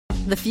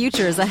The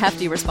future is a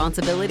hefty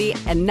responsibility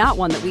and not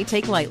one that we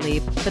take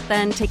lightly, but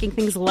then taking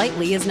things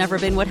lightly has never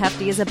been what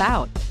Hefty is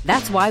about.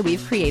 That's why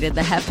we've created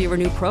the Hefty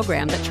Renew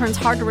program that turns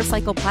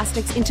hard-to-recycle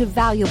plastics into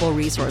valuable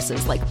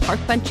resources like park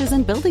benches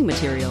and building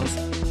materials.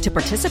 To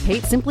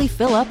participate, simply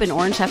fill up an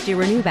orange Hefty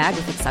Renew bag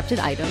with accepted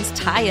items,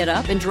 tie it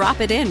up, and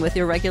drop it in with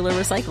your regular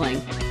recycling.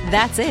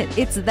 That's it.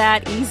 It's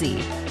that easy.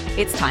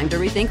 It's time to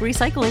rethink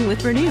recycling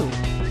with Renew.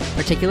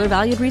 Particular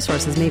valued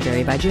resources may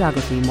vary by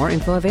geography. More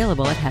info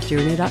available at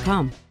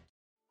heftyrenew.com.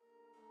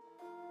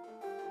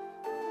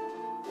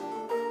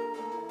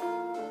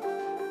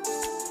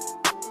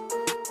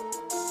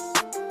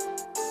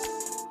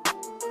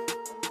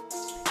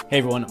 Hey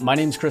everyone, my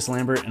name is Chris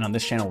Lambert, and on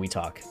this channel we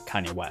talk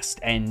Kanye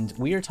West. And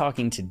we are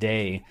talking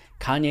today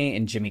Kanye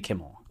and Jimmy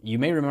Kimmel. You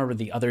may remember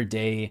the other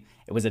day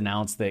it was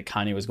announced that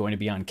Kanye was going to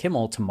be on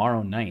Kimmel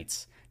tomorrow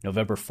night,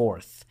 November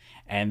 4th.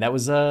 And that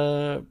was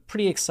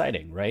pretty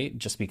exciting, right?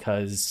 Just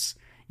because,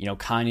 you know,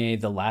 Kanye,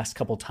 the last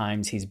couple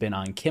times he's been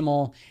on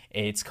Kimmel,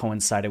 it's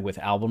coincided with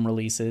album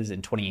releases.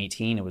 In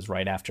 2018, it was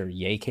right after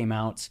Ye came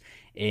out.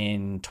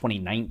 In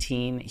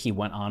 2019, he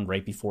went on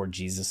right before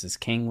Jesus is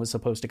King was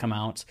supposed to come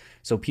out.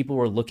 So people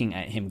were looking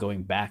at him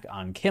going back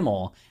on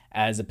Kimmel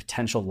as a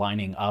potential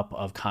lining up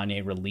of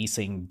Kanye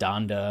releasing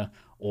Donda,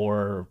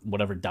 or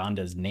whatever Donda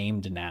is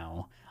named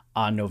now,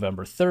 on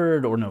November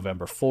 3rd or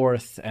November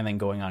 4th, and then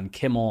going on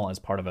Kimmel as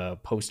part of a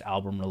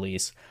post-album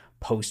release,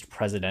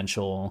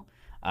 post-presidential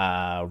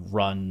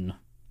run,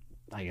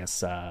 I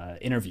guess,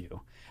 interview.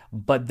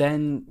 But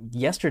then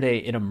yesterday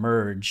it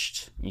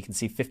emerged, you can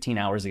see 15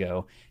 hours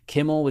ago,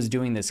 Kimmel was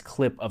doing this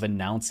clip of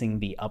announcing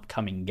the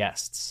upcoming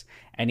guests.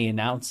 And he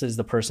announces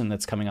the person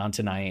that's coming on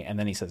tonight, and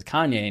then he says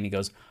Kanye, and he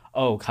goes,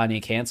 oh,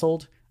 Kanye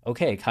canceled?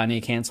 Okay,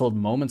 Kanye canceled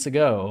moments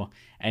ago.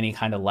 And he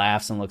kind of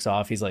laughs and looks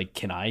off. He's like,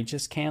 can I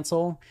just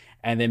cancel?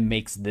 And then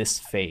makes this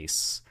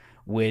face,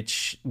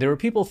 which there were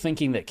people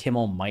thinking that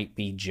Kimmel might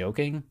be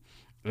joking,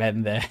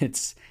 and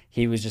that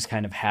he was just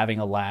kind of having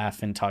a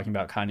laugh and talking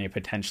about Kanye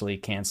potentially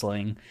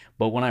canceling.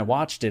 But when I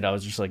watched it, I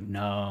was just like,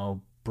 no,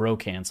 bro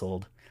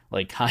canceled.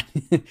 Like,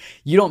 Kanye,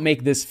 you don't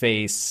make this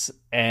face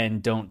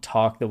and don't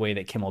talk the way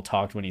that Kimmel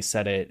talked when he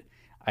said it,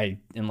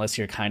 unless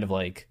you're kind of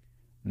like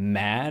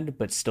mad,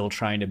 but still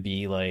trying to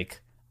be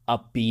like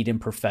upbeat and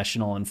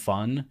professional and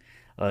fun.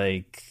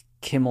 Like,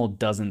 Kimmel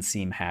doesn't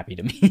seem happy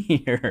to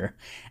me here.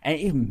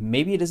 And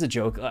maybe it is a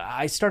joke.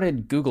 I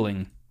started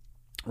Googling,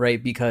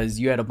 right? Because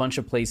you had a bunch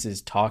of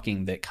places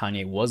talking that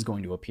Kanye was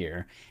going to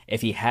appear.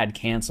 If he had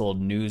canceled,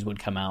 news would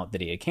come out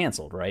that he had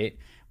canceled, right?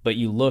 But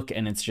you look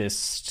and it's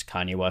just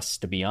Kanye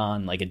West to be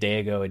on like a day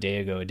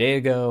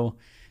ago,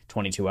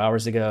 22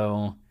 hours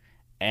ago.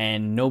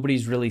 And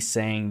nobody's really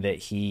saying that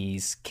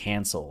he's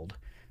canceled.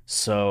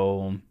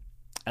 So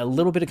a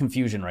little bit of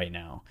confusion right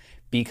now,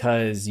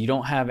 because you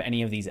don't have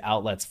any of these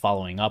outlets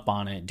following up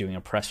on it, doing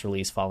a press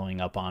release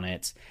following up on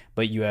it,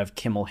 but you have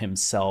Kimmel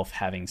himself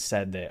having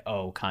said that,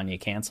 oh, Kanye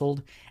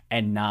canceled,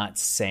 and not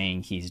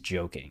saying he's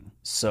joking.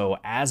 So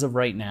as of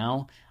right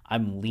now,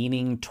 I'm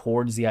leaning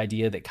towards the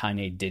idea that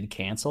Kanye did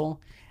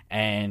cancel,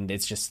 and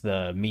it's just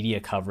the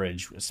media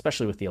coverage,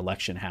 especially with the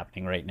election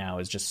happening right now,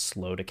 is just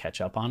slow to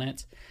catch up on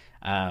it.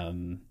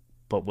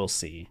 But we'll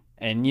see.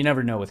 And you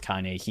never know with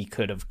Kanye. He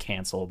could have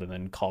canceled and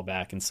then call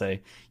back and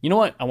say, you know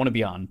what, I want to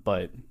be on.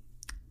 But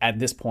at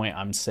this point,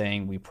 I'm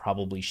saying we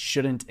probably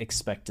shouldn't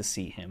expect to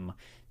see him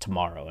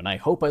tomorrow. And I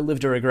hope I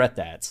live to regret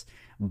that.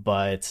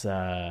 But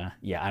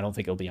yeah, I don't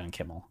think it'll be on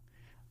Kimmel.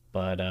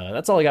 But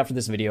that's all I got for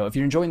this video. If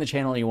you're enjoying the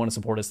channel and you want to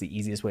support us, the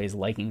easiest way is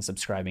liking,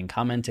 subscribing,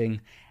 commenting,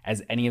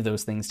 as any of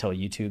those things tell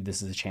YouTube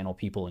this is a channel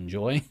people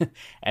enjoy,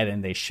 and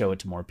then they show it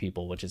to more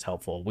people, which is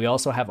helpful. We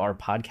also have our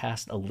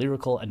podcast, A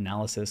Lyrical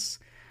Analysis,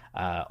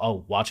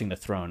 Watching the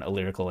Throne, a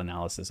lyrical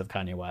analysis of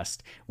Kanye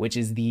West, which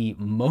is the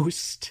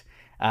most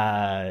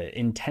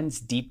intense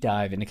deep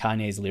dive into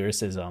Kanye's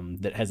lyricism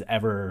that has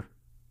ever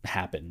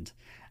happened.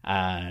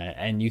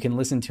 And you can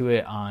listen to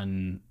it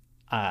on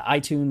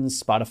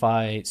iTunes,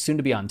 Spotify, soon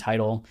to be on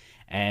Tidal,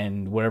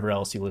 and wherever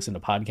else you listen to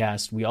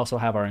podcasts. We also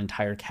have our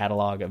entire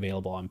catalog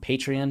available on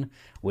Patreon,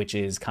 which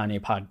is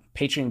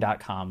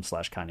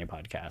patreon.com/Kanye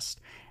Podcast.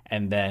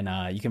 And then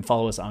you can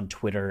follow us on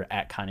Twitter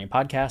at Kanye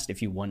Podcast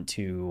if you want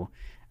to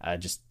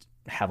just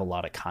have a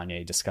lot of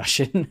Kanye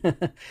discussion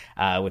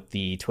with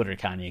the Twitter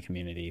Kanye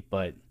community.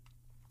 But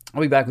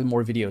I'll be back with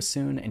more videos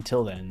soon.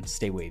 Until then,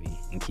 stay wavy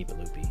and keep it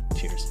loopy.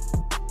 Cheers.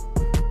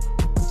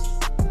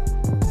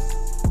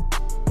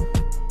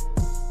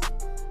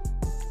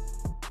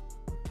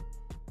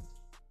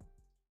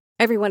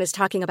 Everyone is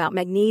talking about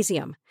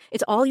magnesium.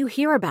 It's all you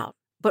hear about.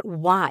 But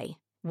why?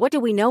 What do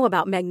we know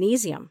about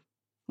magnesium?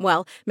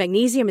 Well,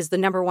 magnesium is the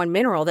number one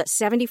mineral that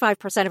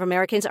 75% of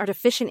Americans are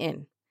deficient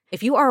in.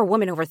 If you are a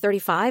woman over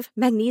 35,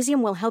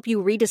 magnesium will help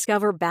you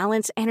rediscover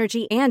balance,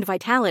 energy, and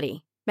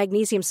vitality.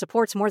 Magnesium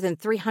supports more than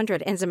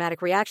 300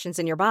 enzymatic reactions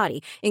in your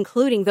body,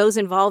 including those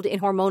involved in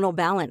hormonal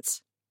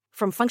balance.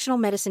 From functional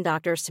medicine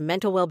doctors to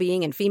mental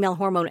well-being and female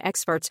hormone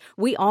experts,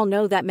 we all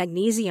know that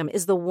magnesium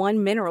is the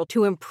one mineral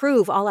to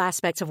improve all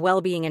aspects of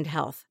well-being and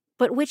health.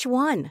 But which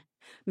one?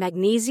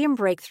 Magnesium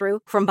Breakthrough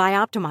from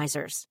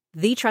Bioptimizers,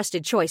 the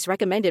trusted choice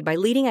recommended by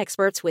leading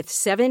experts with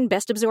 7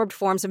 best-absorbed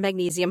forms of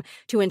magnesium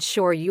to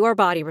ensure your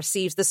body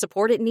receives the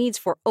support it needs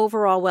for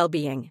overall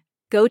well-being.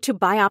 Go to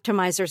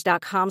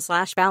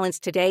bioptimizers.com/balance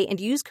today and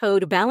use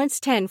code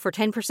BALANCE10 for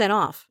 10%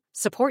 off.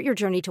 Support your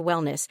journey to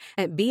wellness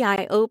at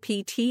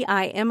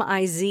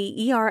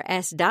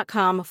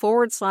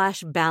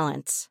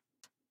bioptimizers.com/balance.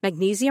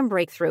 Magnesium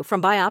Breakthrough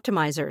from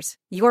Bioptimizers,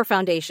 your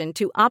foundation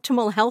to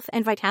optimal health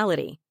and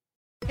vitality.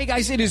 Hey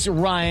guys, it is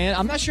Ryan.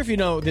 I'm not sure if you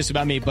know this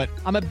about me, but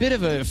I'm a bit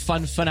of a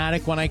fun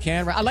fanatic when I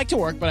can. I like to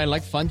work, but I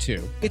like fun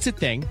too. It's a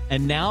thing.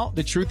 And now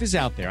the truth is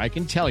out there. I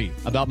can tell you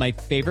about my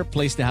favorite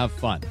place to have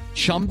fun.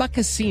 Chumba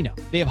Casino.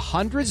 They have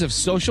hundreds of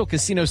social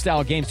casino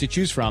style games to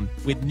choose from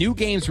with new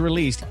games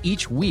released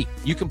each week.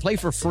 You can play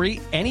for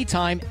free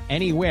anytime,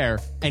 anywhere.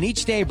 And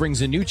each day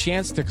brings a new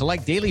chance to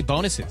collect daily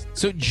bonuses.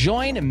 So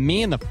join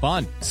me in the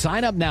fun.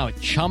 Sign up now at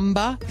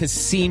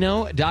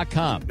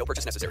ChumbaCasino.com. No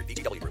purchase necessary.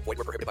 VGW Group. Void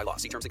where prohibited by law.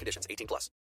 See terms and conditions. 18+.